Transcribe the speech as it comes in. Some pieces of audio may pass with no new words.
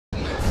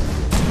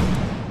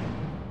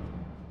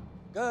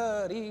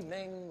Good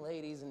evening,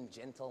 ladies and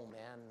gentlemen.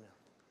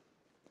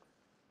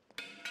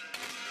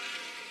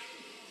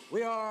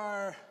 We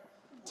are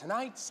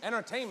tonight's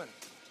entertainment.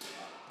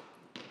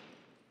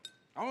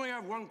 I only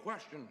have one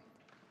question.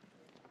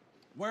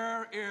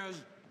 Where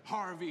is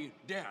Harvey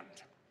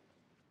Dent?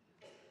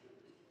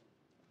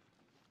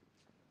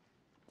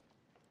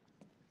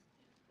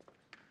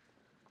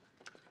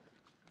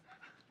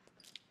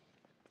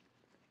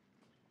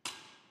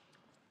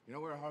 You know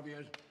where Harvey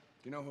is?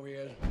 Do you know who he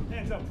is?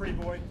 Hands up, pretty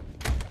boy.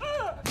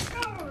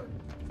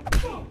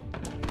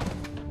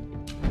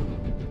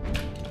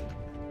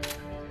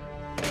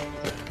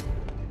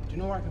 Do you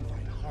know where I can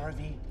find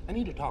Harvey? I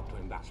need to talk to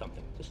him about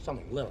something. Just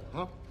something little,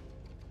 huh?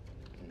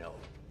 No.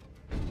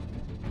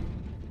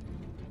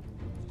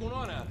 What's going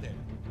on out there?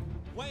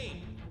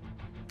 Wayne!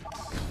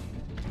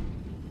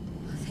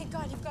 Thank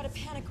God you've got a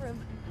panic room.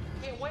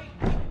 Can't wait!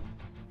 Oh, you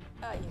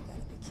gotta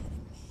be kidding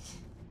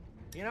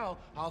me. You know,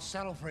 I'll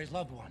settle for his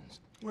loved ones.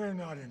 We're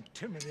not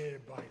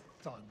intimidated by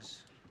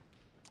thugs.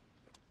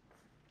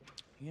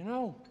 You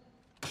know,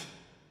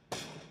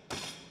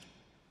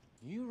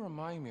 you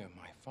remind me of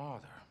my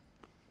father.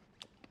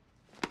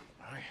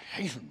 I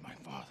hated my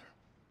father.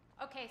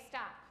 Okay,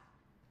 stop.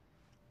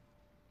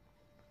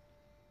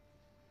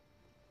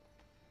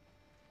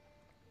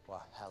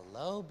 Well,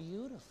 hello,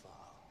 beautiful.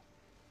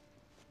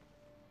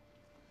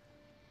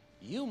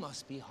 You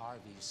must be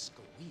Harvey's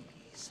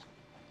squeeze.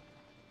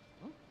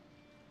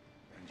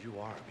 And you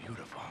are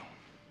beautiful.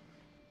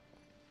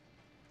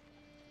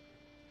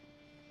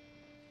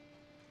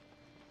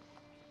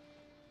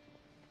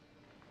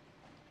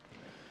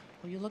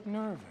 Well, you look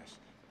nervous.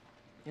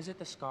 Is it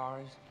the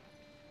scars?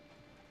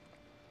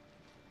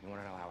 You want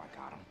to know how I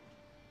got them?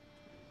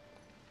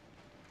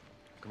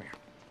 Come here.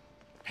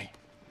 Hey.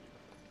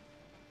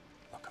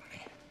 Look at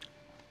me.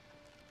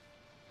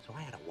 So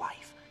I had a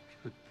wife. She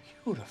was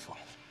beautiful.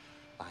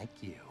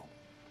 Like you.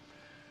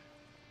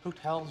 Who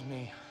tells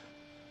me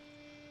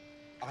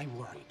I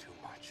worry too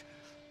much?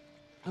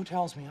 Who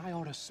tells me I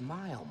ought to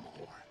smile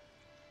more?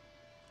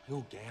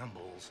 Who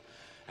gambles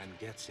and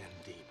gets in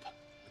deep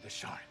with the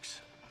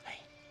sharks? Hey.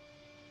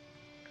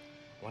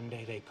 One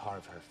day they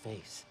carve her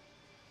face.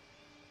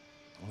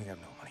 We have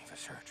no money for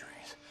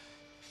surgeries.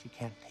 She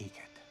can't take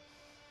it.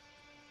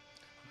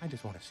 I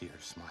just want to see her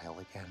smile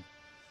again.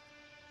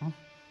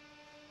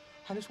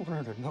 I just want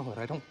her to know that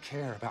I don't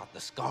care about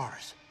the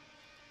scars.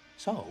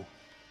 So,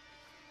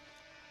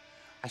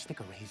 I stick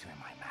a razor in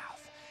my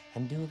mouth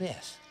and do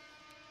this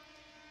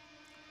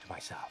to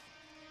myself.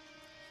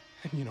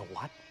 And you know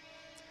what?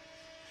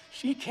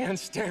 She can't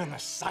stand the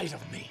sight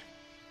of me.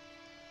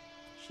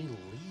 She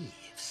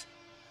leaves.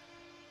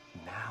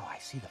 Now I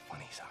see the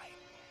funny side.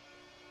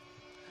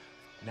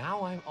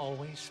 Now I'm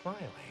always smiling.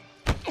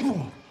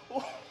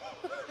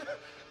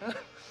 A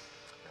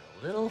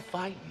little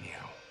fight in you.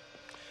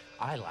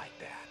 I like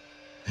that.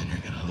 Then you're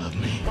gonna love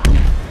me.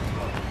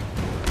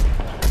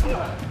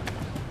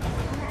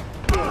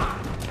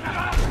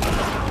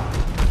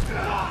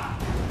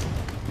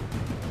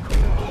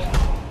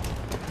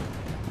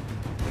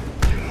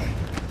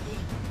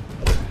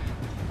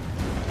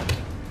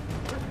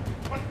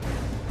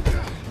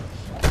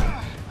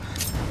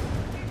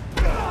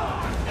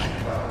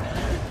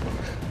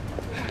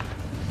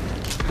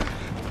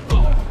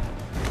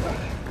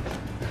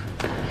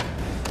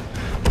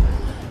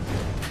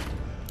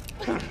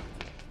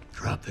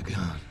 Drop the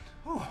gun.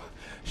 Oh,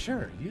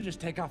 sure. You just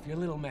take off your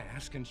little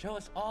mask and show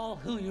us all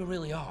who you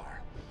really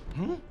are.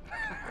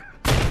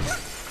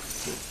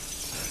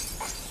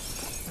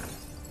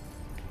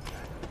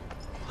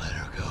 Let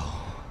her go.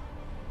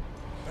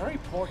 Very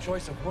poor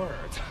choice of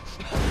words.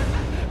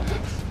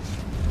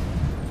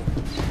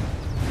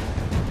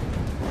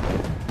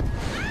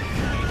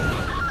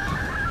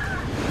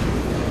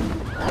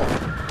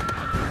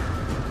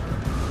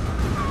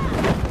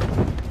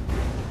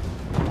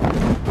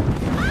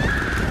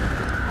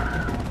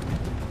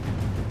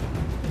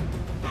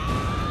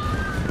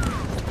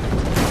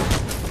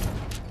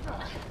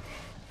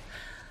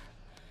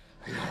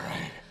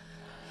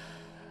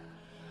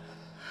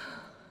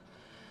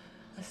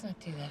 Let's not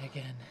do that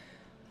again.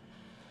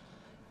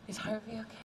 Is Harvey okay?